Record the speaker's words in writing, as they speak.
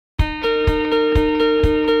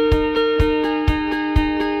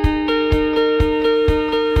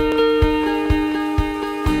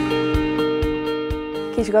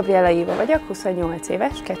Gabriella Éva vagyok, 28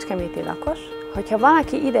 éves, kecskeméti lakos. Hogyha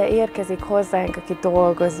valaki ide érkezik hozzánk, aki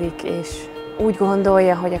dolgozik, és úgy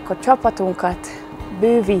gondolja, hogy akkor csapatunkat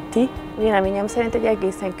bővíti, véleményem szerint egy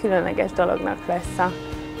egészen különleges dolognak lesz a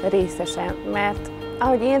részese, mert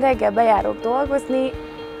ahogy én reggel bejárok dolgozni,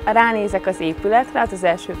 ránézek az épületre, az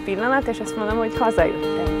első pillanat, és azt mondom, hogy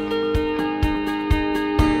hazajöttem.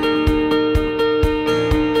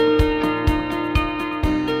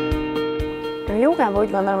 A jogában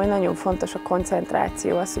úgy gondolom, hogy nagyon fontos a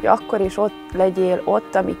koncentráció, az, hogy akkor is ott legyél,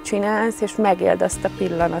 ott, amit csinálsz, és megéld azt a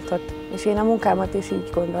pillanatot. És én a munkámat is így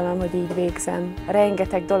gondolom, hogy így végzem.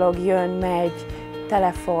 Rengeteg dolog jön, megy,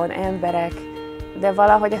 telefon, emberek, de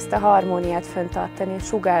valahogy ezt a harmóniát fenntartani és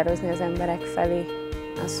sugározni az emberek felé.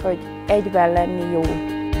 Az, hogy egyben lenni jó.